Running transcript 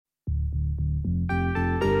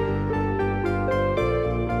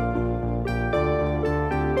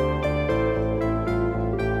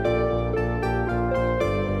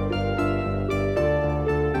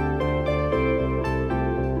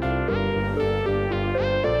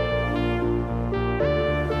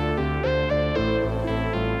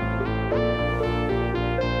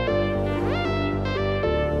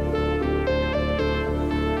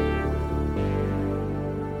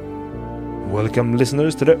Welcome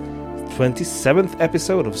listeners to the 27th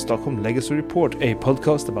episode of Stockholm Legacy Report, a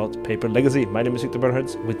podcast about Paper Legacy. My name is Victor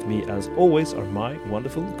Bernhards. With me as always are my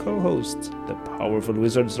wonderful co-hosts, the powerful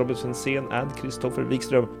wizards Robin Svensson and Christopher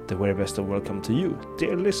Wikström. The very best of welcome to you,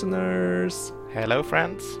 dear listeners. Hello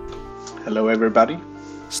friends. Hello everybody.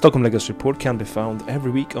 Stockholm Legacy Report can be found every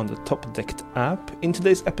week on the Top Decked app. In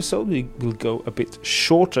today's episode we will go a bit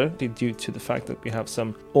shorter due to the fact that we have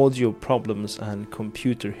some audio problems and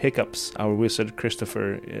computer hiccups. Our wizard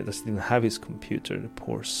Christopher doesn't have his computer, the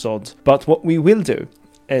poor sod. But what we will do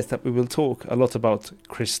is that we will talk a lot about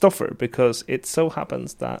Christopher, because it so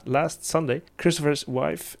happens that last Sunday, Christopher's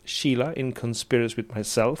wife Sheila, in conspiracy with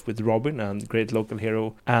myself, with Robin and great local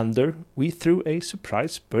hero Ander, we threw a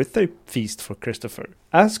surprise birthday feast for Christopher.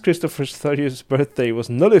 As Christopher's 30th birthday was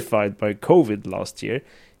nullified by COVID last year,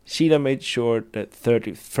 Sheila made sure that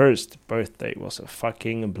 31st birthday was a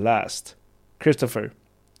fucking blast. Christopher,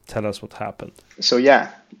 tell us what happened. So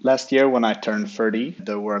last year when I turned 30,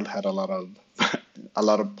 the world had a lot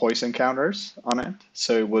of poison counters on it.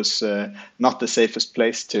 So it was not the safest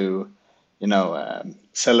place to,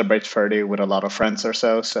 celebrate 30 with a lot of friends or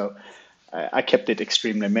so. So I kept it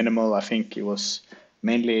extremely minimal. I think it was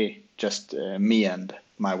mainly just me and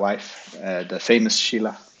my wife, the famous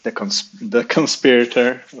Sheila, the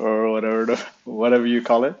conspirator, or whatever you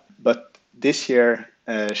call it. But this year,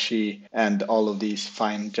 she and all of these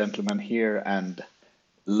fine gentlemen here and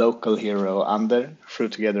local hero Ander threw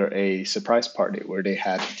together a surprise party where they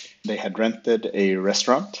had rented a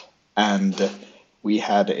restaurant, and we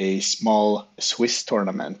had a small Swiss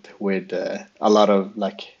tournament with a lot of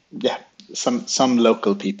some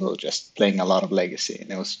local people just playing a lot of Legacy, and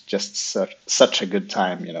it was just such a good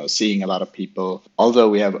time, seeing a lot of people. Although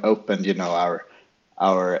we have opened, our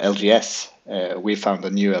LGS, we found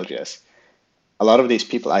a new LGS. A lot of these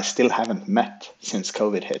people I still haven't met since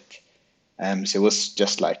COVID hit. So it was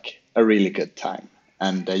just like a really good time.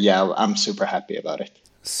 And I'm super happy about it.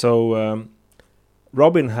 So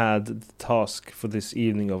Robin had the task for this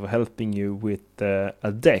evening of helping you with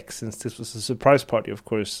a deck. Since this was a surprise party, of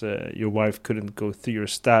course, your wife couldn't go through your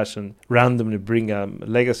stash and randomly bring a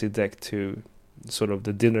Legacy deck to sort of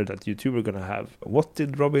the dinner that you two were going to have. What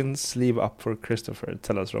did Robin sleeve up for Christopher?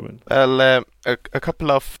 Tell us, Robin. Well, a couple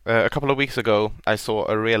of weeks ago, I saw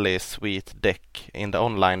a really sweet deck in the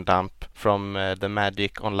online dump from the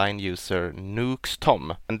Magic Online user Nukes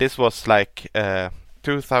Tom, and this was like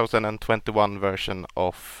 2021 version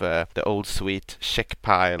of the old sweet check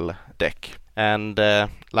pile deck. And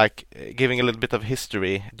giving a little bit of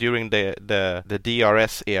history, during the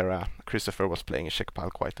DRS era, Christopher was playing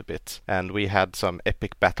Checkpile quite a bit, and we had some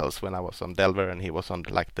epic battles when I was on Delver and he was on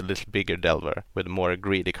the little bigger Delver with more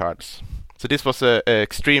greedy cards. So this was a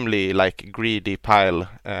extremely greedy pile,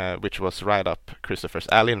 which was right up Christopher's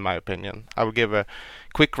alley in my opinion. I will give a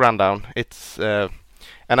quick rundown. It's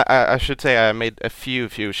and I should say I made a few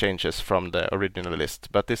changes from the original list,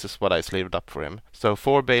 but this is what I sleeved up for him. So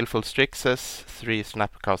 4 Baleful Strixes, 3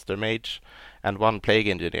 Snapcaster Mage, and 1 Plague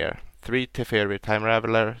Engineer, 3 Teferi Time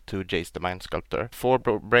Raveler, 2 Jace the Mind Sculptor, 4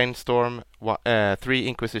 Brainstorm, 3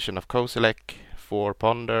 Inquisition of Kozilek, 4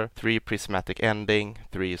 Ponder, 3 Prismatic Ending,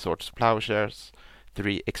 3 Swords of Plowshares,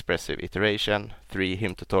 3 Expressive Iteration, 3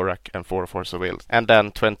 Hymn to Torak, and 4 Force of Will. And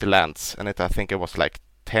then 20 lands, and I think it was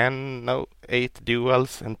 8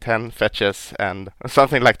 duels and 10 fetches and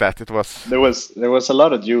something like that. It was there was a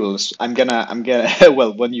lot of duels. I'm gonna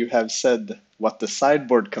well, when you have said what the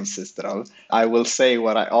sideboard consisted of, I will say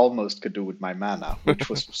what I almost could do with my mana, which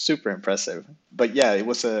was super impressive. But yeah, it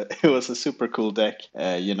was a super cool deck.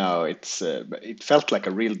 It felt like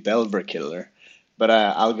a real Delver killer. But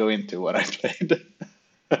I'll go into what I played.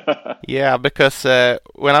 Yeah, because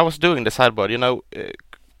when I was doing the sideboard,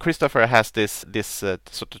 Christopher has this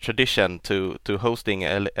sort of tradition to hosting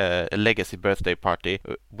a Legacy birthday party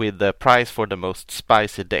with the prize for the most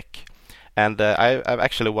spicy deck, and I've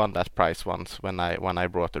actually won that prize once when I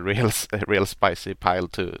brought a real spicy pile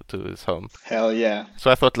to his home. Hell yeah! So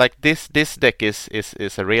I thought this deck is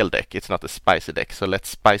a real deck. It's not a spicy deck. So let's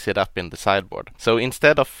spice it up in the sideboard. So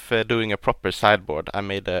instead of doing a proper sideboard, I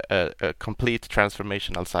made a complete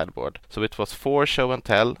transformational sideboard. So it was 4 Show and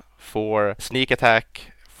Tell, 4 Sneak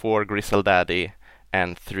Attack, 4 Grizzle Daddy,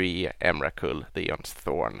 and 3 Emrakul, the Eon's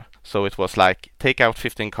Thorn. So it was take out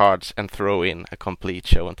 15 cards and throw in a complete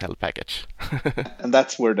Show and Tell package. And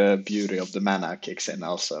that's where the beauty of the mana kicks in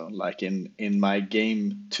also. In my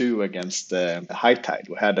game 2 against High Tide,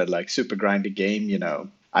 we had a super grindy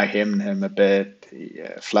game, I hymned him a bit, he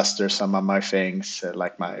flusters some of my things,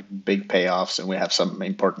 like my big payoffs, and we have some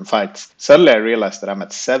important fights. Suddenly I realized that I'm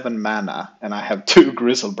at 7 mana, and I have 2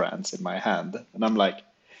 Grizzlebrands in my hand. And I'm like,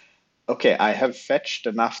 Okay, I have fetched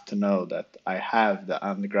enough to know that I have the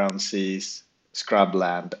Underground Seas,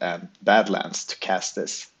 Scrubland, and Badlands to cast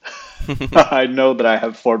this. I know that I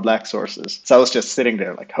have 4 black sources. So I was just sitting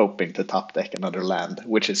there like hoping to top deck another land,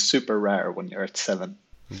 which is super rare when you're at 7.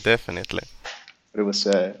 Definitely. But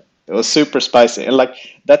it was super spicy, and like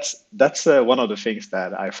that's one of the things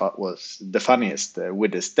that I thought was the funniest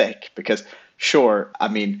with this deck, because sure, I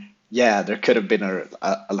mean, yeah, there could have been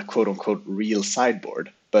a quote unquote real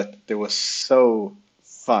sideboard, but there was so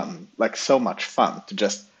fun, like so much fun to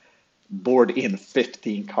just board in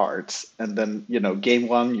 15 cards, and then game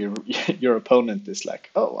one your opponent is like,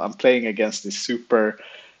 oh, I'm playing against this super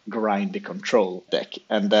grindy control deck,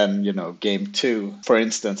 and then game two, for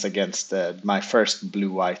instance, against my first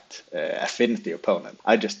blue white affinity opponent,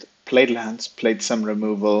 I just played lands, played some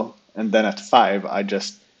removal, and then at 5 I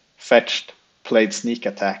just fetched, played sneak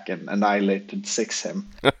attack, and annihilated 6 him.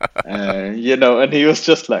 And he was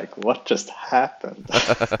just like, what just happened?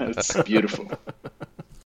 It's beautiful.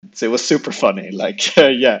 So it was super funny. Like,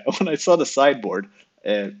 yeah, when I saw the sideboard,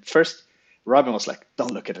 first Robin was like,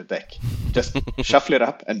 don't look at the deck. Just shuffle it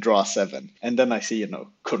up and draw 7. And then I see,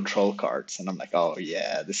 control cards. And I'm like, oh,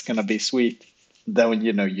 yeah, this is going to be sweet. Then when,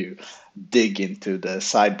 you dig into the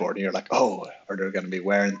sideboard, and you're like, oh, are there going to be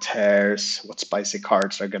wear and tears? What spicy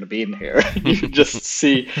cards are going to be in here? You just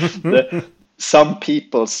see some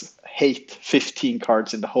people's hate 15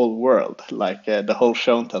 cards in the whole world, like the whole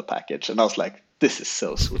show and tell package. And I was like, this is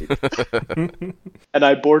so sweet. And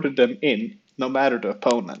I boarded them in, no matter the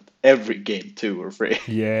opponent, every game 2 or 3.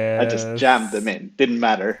 Yeah. I just jammed them in. Didn't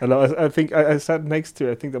matter. And I think I sat next to,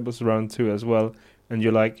 I think that was round 2 as well. And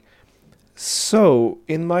you're like, so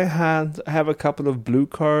in my hand, I have a couple of blue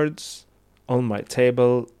cards on my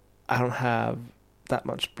table. I don't have that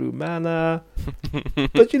much blue mana,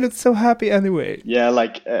 but you look so happy anyway. Yeah,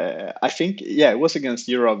 like I think, it was against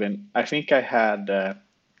you, Robin. I think I had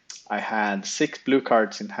 6 blue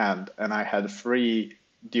cards in hand, and I had 3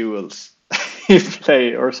 duels in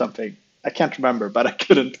play or something. I can't remember, but I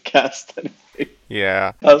couldn't cast anything.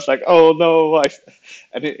 Yeah. I was like, oh no,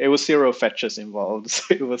 and it was 0 fetches involved.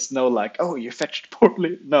 So it was no like, oh, you fetched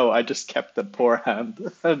poorly. No, I just kept the poor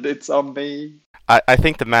hand, and it's on me. I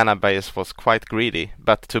think the mana base was quite greedy,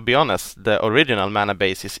 but to be honest, the original mana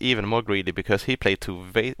base is even more greedy, because he played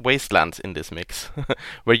 2 wastelands in this mix,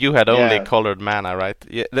 where you had only colored mana, right?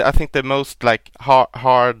 Yeah, I think the most like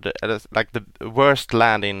hard, like the worst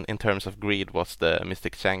land in terms of greed was the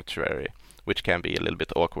Mystic Sanctuary, which can be a little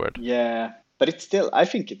bit awkward. Yeah, but I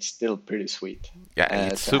think it's still pretty sweet. Yeah,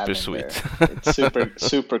 it's super sweet. It's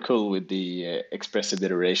super cool with the expressive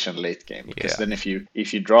iteration late game, because then if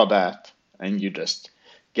you draw that, and you just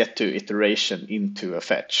get to iteration into a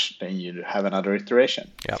fetch, then you have another iteration.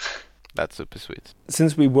 Yeah, that's super sweet.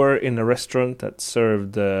 Since we were in a restaurant that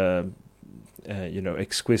served,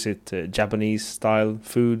 exquisite Japanese style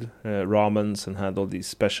food, ramens, and had all these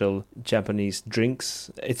special Japanese drinks,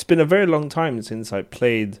 it's been a very long time since I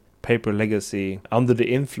played Paper Legacy under the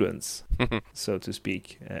influence, so to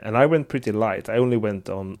speak. And I went pretty light. I only went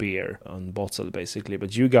on beer, on bottle, basically.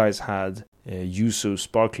 But you guys had yuzu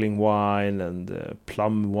sparkling wine and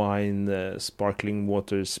plum wine, sparkling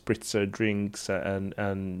water, spritzer drinks, and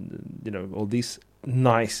all these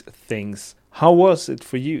nice things. How was it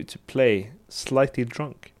for you to play slightly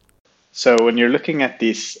drunk? So when you're looking at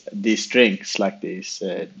these drinks, like these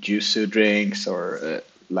yuzu drinks or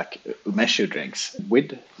like umeshu drinks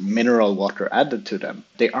with mineral water added to them,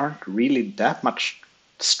 they aren't really that much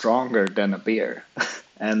stronger than a beer.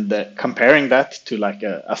 And comparing that to like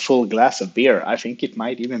a full glass of beer, I think it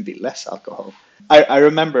might even be less alcohol. I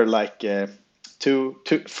remember like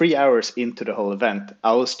 3 hours into the whole event,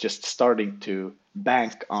 I was just starting to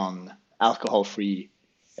bank on alcohol-free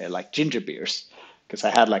like ginger beers, because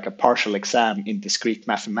I had like a partial exam in discrete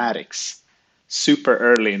mathematics super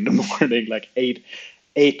early in the morning, like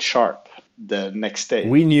 8 sharp the next day.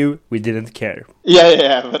 We knew, we didn't care.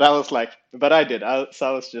 Yeah, but I did. So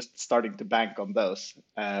I was just starting to bank on those.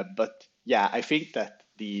 But yeah, I think that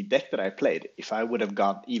the deck that I played, if I would have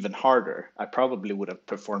gone even harder, I probably would have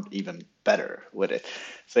performed even better with it.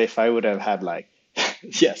 So if I would have had like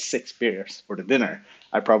 6 beers for the dinner,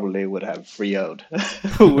 I probably would have 3-0'd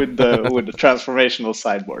with the transformational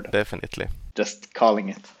sideboard. Definitely. Just calling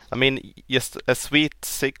it. I mean, just a sweet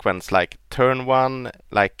sequence, like turn 1,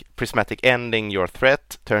 like prismatic ending your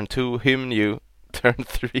threat, turn 2, hymn you, turn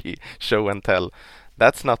 3, show and tell.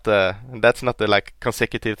 That's not the like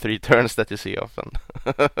consecutive 3 turns that you see often.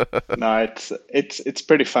 No, it's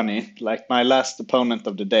pretty funny. Like my last opponent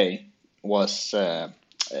of the day was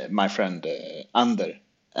my friend Ander,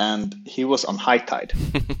 and he was on High Tide.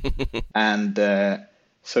 And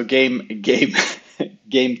So game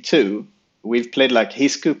two, we've played like he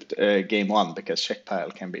scooped game one because check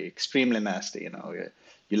pile can be extremely nasty.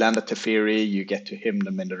 You land a Teferi, you get to him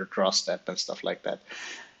the minute or draw step and stuff like that.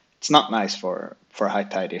 It's not nice for high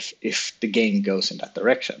tide if the game goes in that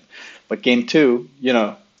direction. But game two,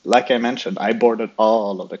 like I mentioned, I boarded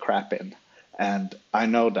all of the crap in. And I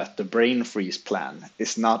know that the brain freeze plan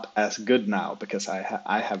is not as good now because I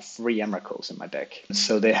have 3 Emrakuls in my deck.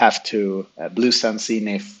 So they have to blue sun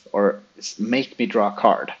Zenith or make me draw a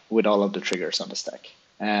card with all of the triggers on the stack.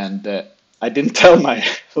 And I didn't tell my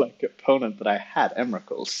opponent that I had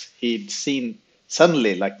Emrakuls. He'd seen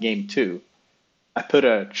suddenly, game 2, I put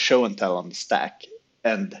a show and tell on the stack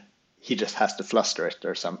and he just has to fluster it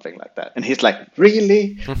or something like that. And he's like,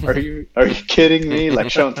 really? Are you kidding me?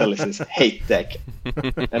 Show and tell is his hate deck.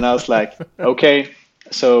 And I was like, okay.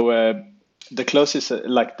 So the closest,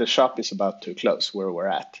 the shop is about to close where we're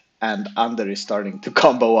at. And Under is starting to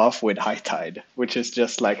combo off with High Tide, which is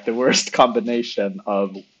just the worst combination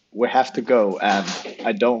of we have to go and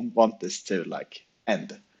I don't want this to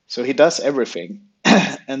end. So he does everything.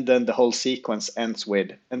 And then the whole sequence ends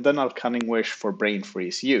with, and then I'll Cunning Wish for Brain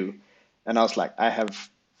Freeze you. And I was like, I have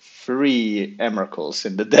 3 Emrakuls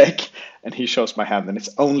in the deck, and he shows my hand, and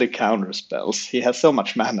it's only counter spells. He has so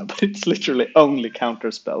much mana, but it's literally only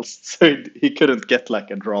counter spells. So he couldn't get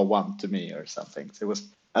a draw 1 to me or something. So it was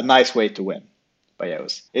a nice way to win. But yeah,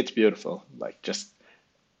 it's beautiful. Just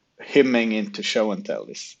hemming into show and tell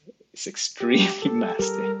is extremely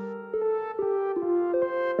nasty.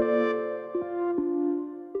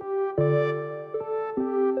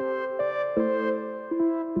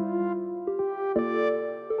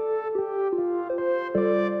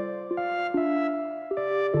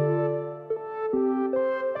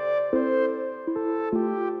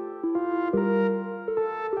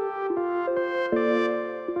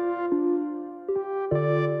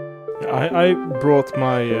 I brought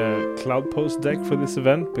my Cloudpost deck for this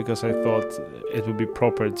event because I thought it would be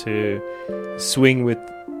proper to swing with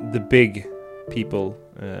the big people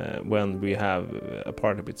when we have a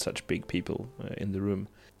party with such big people in the room.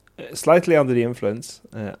 Slightly under the influence,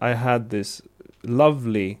 I had this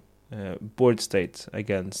lovely board state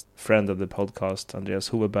against friend of the podcast, Andreas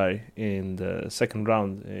Hoveberg, in the second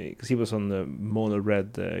round because he was on the mono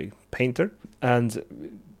red painter.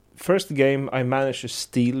 And first game I managed to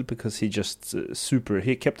steal because he just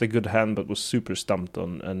he kept a good hand but was super stumped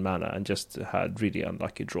on mana and just had really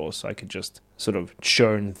unlucky draws. So I could just sort of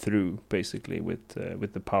churn through basically with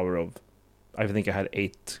the power of, I think I had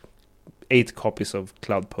eight copies of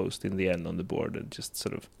Cloudpost in the end on the board, and just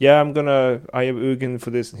sort of, I have Ugin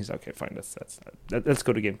for this, and he's like, okay, fine, let's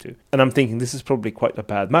go to game 2. And I'm thinking this is probably quite a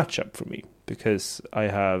bad matchup for me because I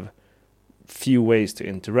have few ways to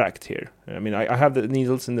interact here. I mean, I have the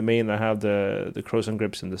needles in the main, I have the crows and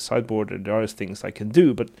grips in the sideboard, and there are things I can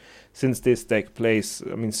do, but since this deck plays,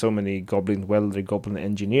 so many Goblin Welder, Goblin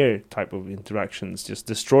Engineer type of interactions, just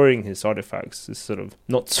destroying his artifacts is sort of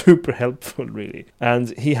not super helpful, really.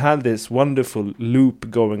 And he had this wonderful loop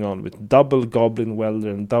going on with double Goblin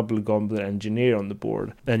Welder and double Goblin Engineer on the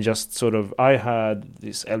board, and just sort of, I had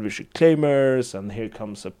these Elvish Reclaimers, and here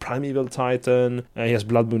comes a Primeval Titan, he has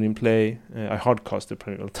Blood Moon in play, I hardcast the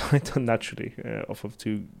Primeval Titan naturally off of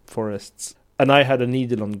 2 forests, and I had a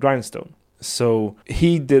Needle on Grindstone. So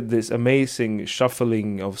he did this amazing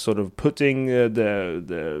shuffling of sort of putting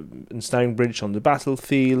the Ensnaring Bridge on the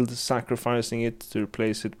battlefield, sacrificing it to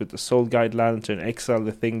replace it with the Soul Guide Lantern, exile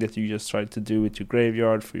the thing that you just tried to do with your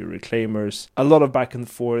graveyard for your Reclaimers. A lot of back and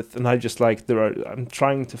forth, and I just I'm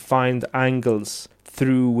trying to find angles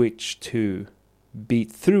through which to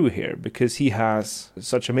beat through here, because he has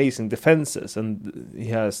such amazing defenses, and he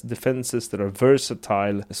has defenses that are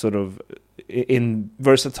versatile, sort of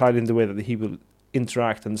versatile in the way that he will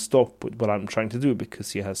interact and stop with what I'm trying to do,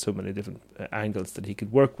 because he has so many different angles that he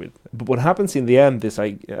could work with. But what happens in the end is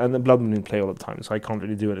and the Blood Moon in play all the time, so I can't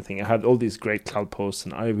really do anything. I had all these great Cloudposts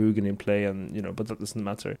and I have Ugin in play, and but that doesn't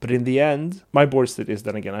matter. But in the end, my board state is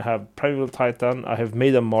then again, I have Primeval Titan, I have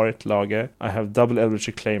Maiden Marit Lage, I have double Eldritch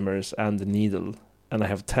Reclaimers and the Needle, and I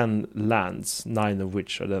have 10 lands, 9 of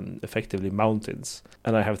which are then effectively mountains.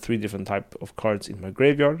 And I have 3 different type of cards in my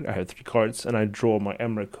graveyard. I have 3 cards, and I draw my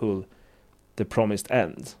Emrakul, the Promised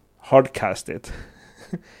End, hardcast it,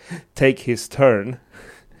 take his turn,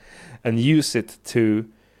 and use it to,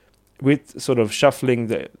 with sort of shuffling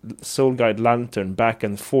the Soul Guide Lantern back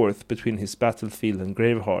and forth between his battlefield and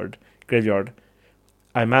graveyard,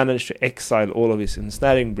 I managed to exile all of his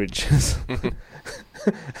Ensnaring Bridges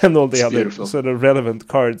and all the other sort of relevant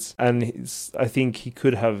cards. And I think he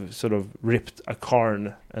could have sort of ripped a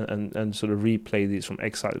Karn and sort of replayed these from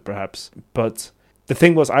exile, perhaps. But the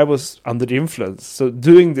thing was I was under the influence. So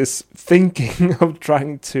doing this thinking of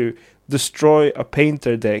trying to destroy a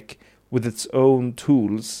Painter deck with its own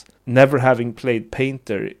tools, never having played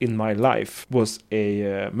Painter in my life, was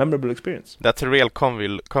a memorable experience. That's a real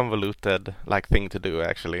convoluted like thing to do,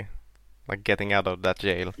 actually. Like getting out of that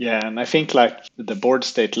jail. Yeah, and I think like the board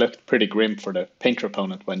state looked pretty grim for the Painter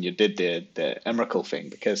opponent when you did the Emrakul thing,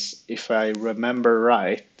 because if I remember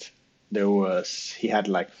right, he had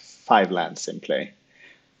like 5 lands in play.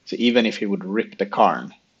 So even if he would rip the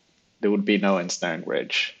Karn, there would be no Ensnaring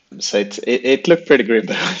Bridge. So it looked pretty grim,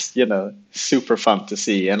 but it was, super fun to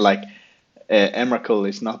see. And like Emrakul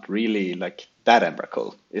is not really like that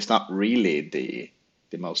Emrakul. It's not really the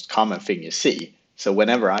most common thing you see. So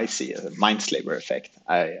whenever I see a Mindslaver effect,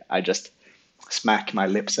 I just smack my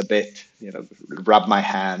lips a bit, rub my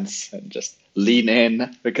hands and just lean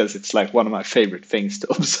in, because it's like one of my favorite things to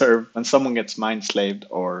observe. When someone gets Mindslaved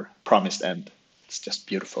or Promised End, it's just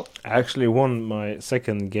beautiful. I actually won my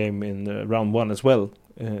second game in round 1 as well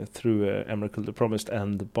through Emrakul the Promised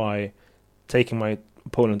End by taking my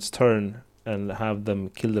opponent's turn and have them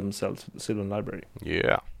kill themselves with the Sylvan Library.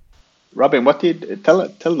 Yeah. Robin, what did tell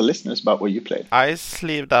the listeners about what you played? I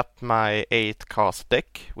sleeved up my 8-cast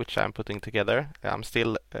deck, which I'm putting together. I'm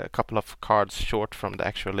still a couple of cards short from the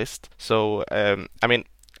actual list. So,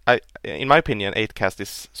 in my opinion, 8-cast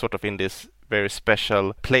is sort of in this very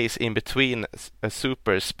special place in between a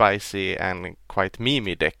super spicy and quite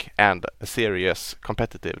memey deck and a serious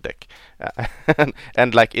competitive deck.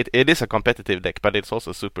 And like it is a competitive deck, but it's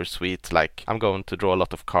also super sweet. Like I'm going to draw a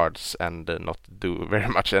lot of cards and not do very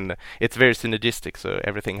much, and it's very synergistic, so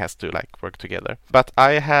everything has to like work together. But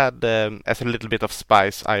I had, as a little bit of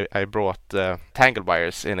spice, I brought Tangle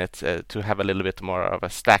Wires in it to have a little bit more of a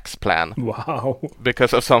stacks plan. Wow.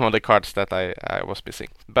 Because of some of the cards that I was missing.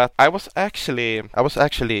 But I was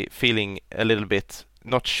actually feeling a little bit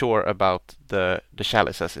not sure about the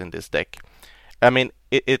chalices in this deck. I mean,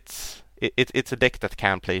 it's a deck that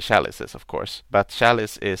can play chalices, of course, but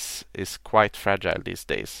chalice is quite fragile these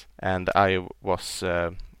days, and I was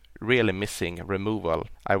really missing removal.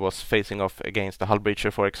 I was facing off against the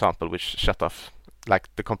Hullbreacher, for example, which shut off like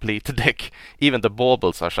the complete deck. Even the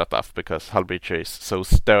baubles are shut off because Hullbreacher is so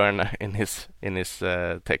stern in his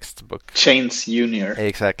textbook. Chains Junior.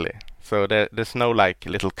 Exactly. So there's no like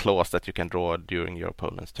little clause that you can draw during your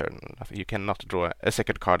opponent's turn. You cannot draw a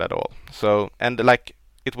second card at all. So, and like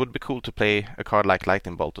it would be cool to play a card like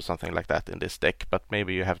Lightning Bolt or something like that in this deck, but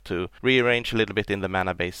maybe you have to rearrange a little bit in the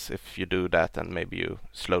mana base if you do that, and maybe you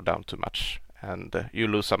slow down too much. And you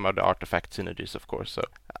lose some of the artifact synergies, of course. So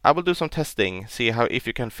I will do some testing, see if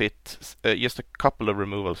you can fit just a couple of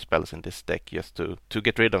removal spells in this deck, just to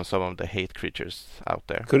get rid of some of the hate creatures out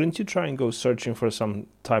there. Couldn't you try and go searching for some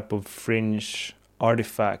type of fringe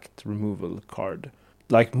artifact removal card,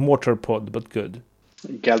 like Mortar Pod, but good?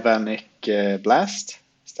 Galvanic Blast,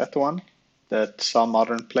 is that the one that saw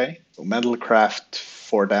modern play? Metalcraft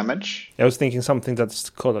 4 damage. I was thinking something that's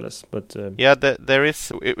colorless, but yeah, there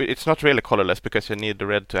is. It's not really colorless because you need the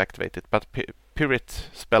red to activate it. But Pyrit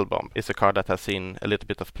Spellbomb is a card that has seen a little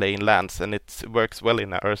bit of play in lands, and it works well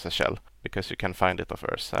in a Ursa shell because you can find it of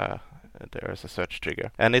Ursa. The Ursa search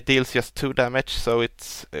trigger, and it deals just 2 damage. So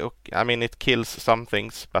it kills some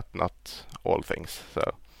things, but not all things. So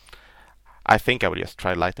I think I will just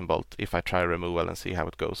try Lightning Bolt if I try removal and see how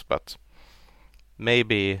it goes, but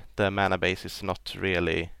maybe the mana base is not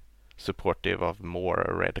really supportive of more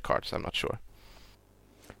red cards. I'm not sure.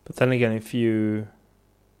 But then again, if you...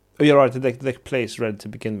 Oh, you're right, the deck plays red to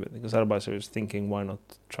begin with, because otherwise I was thinking, why not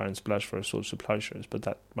try and splash for a Soul Supplicers, but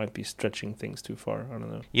that might be stretching things too far, I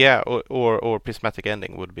don't know. Yeah, or Prismatic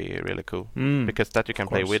Ending would be really cool, because that you can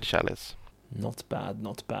play with Chalice. Not bad.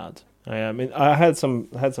 I mean, I had some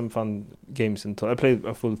fun games in I played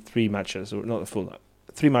a full 3 matches, or not a full...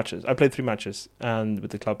 3 matches. I played 3 matches, and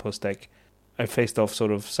with the Cloudpost deck, I faced off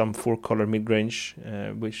sort of some 4-color mid-range,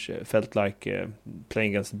 which felt like playing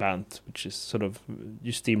against Bant, which is sort of,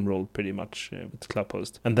 you steamroll pretty much with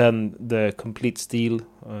Cloudpost. And then the complete steal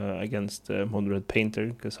against Mono-Red Painter,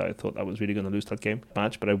 because I thought I was really going to lose that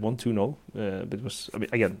match, but I won 2-0. But it was,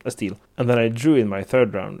 again, a steal. And then I drew in my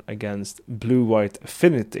third round against Blue-White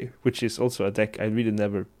Affinity, which is also a deck I really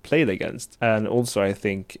never played against. And also, I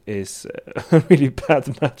think, is a really bad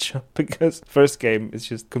matchup, because first game is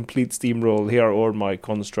just complete steamroll. Here are all my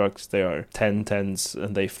constructs. They are 10/10s,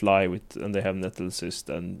 and they fly and they have Nettle Assist,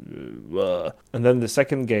 and then the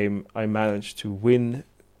second game I managed to win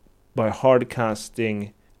by hard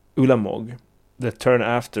casting Ulamog. The turn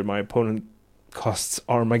after, my opponent casts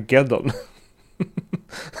Armageddon.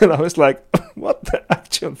 And I was like, what the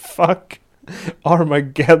actual fuck?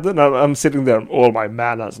 Armageddon. I'm sitting there, all my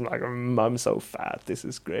manas. I'm like, I'm so fat. This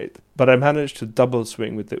is great. But I managed to double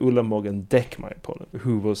swing with the Ullamogen deck, my opponent,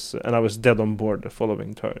 and I was dead on board the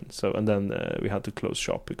following turn. So, and then we had to close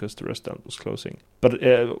shop because the restaurant was closing. But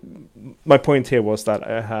my point here was that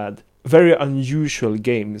I had very unusual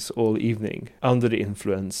games all evening under the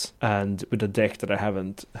influence and with a deck that I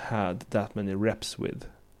haven't had that many reps with.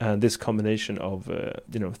 And this combination of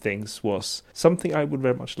things was something I would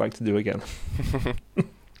very much like to do again.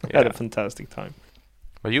 I had a fantastic time.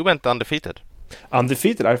 Well, you went undefeated.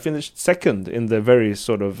 Undefeated. I finished second in the very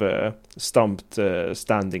sort of stumped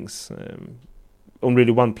standings. Only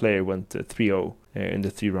one player went 3-0 in the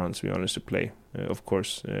 3 rounds we managed to play. Of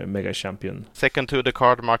course, Mega Champion. Second to the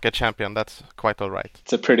card market champion. That's quite all right.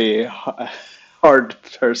 It's a pretty hard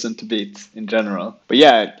person to beat in general. But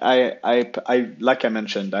yeah, I like I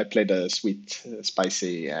mentioned, I played a sweet,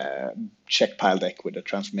 spicy Czech pile deck with a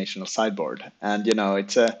transformational sideboard, and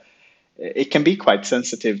it can be quite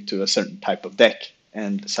sensitive to a certain type of deck.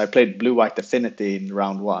 And so I played Blue-White Affinity in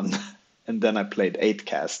round 1, and then I played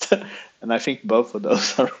 8-Cast, and I think both of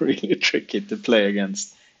those are really tricky to play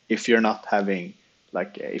against if you're not having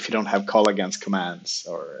if you don't have call against commands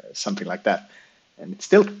or something like that. And it's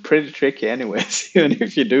still pretty tricky anyways, even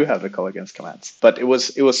if you do have a call against commands. But it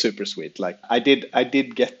was super sweet. Like I did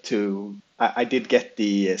get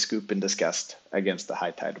the scoop in disgust against the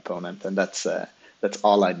high tide opponent, and that's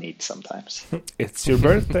all I need sometimes. It's your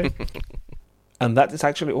birthday. And that is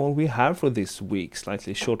actually all we have for this week.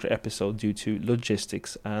 Slightly shorter episode due to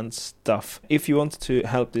logistics and stuff. If you want to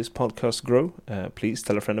help this podcast grow, please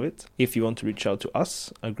tell a friend of it. If you want to reach out to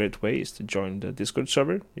us, a great way is to join the Discord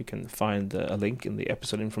server. You can find a link in the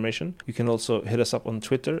episode information. You can also hit us up on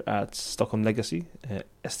Twitter at Stockholm Legacy,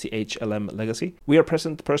 STHLM Legacy. We are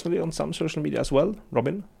present personally on some social media as well.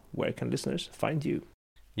 Robin, where can listeners find you?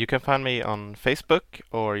 You can find me on Facebook,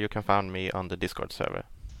 or you can find me on the Discord server.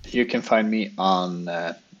 You can find me on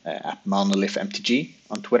at MonolithMTG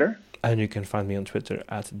on Twitter. And you can find me on Twitter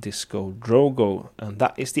at Disco Drogo. And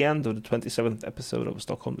that is the end of the 27th episode of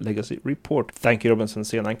Stockholm Legacy Report. Thank you, Robin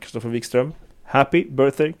Sensén and Christopher Wikström. Happy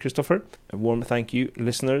birthday, Christopher. A warm thank you,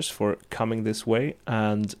 listeners, for coming this way.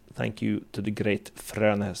 And thank you to the great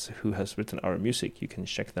Frönes, who has written our music. You can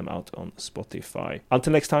check them out on Spotify.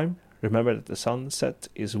 Until next time, remember that the sunset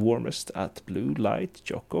is warmest at Blue Light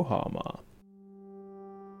Yokohama.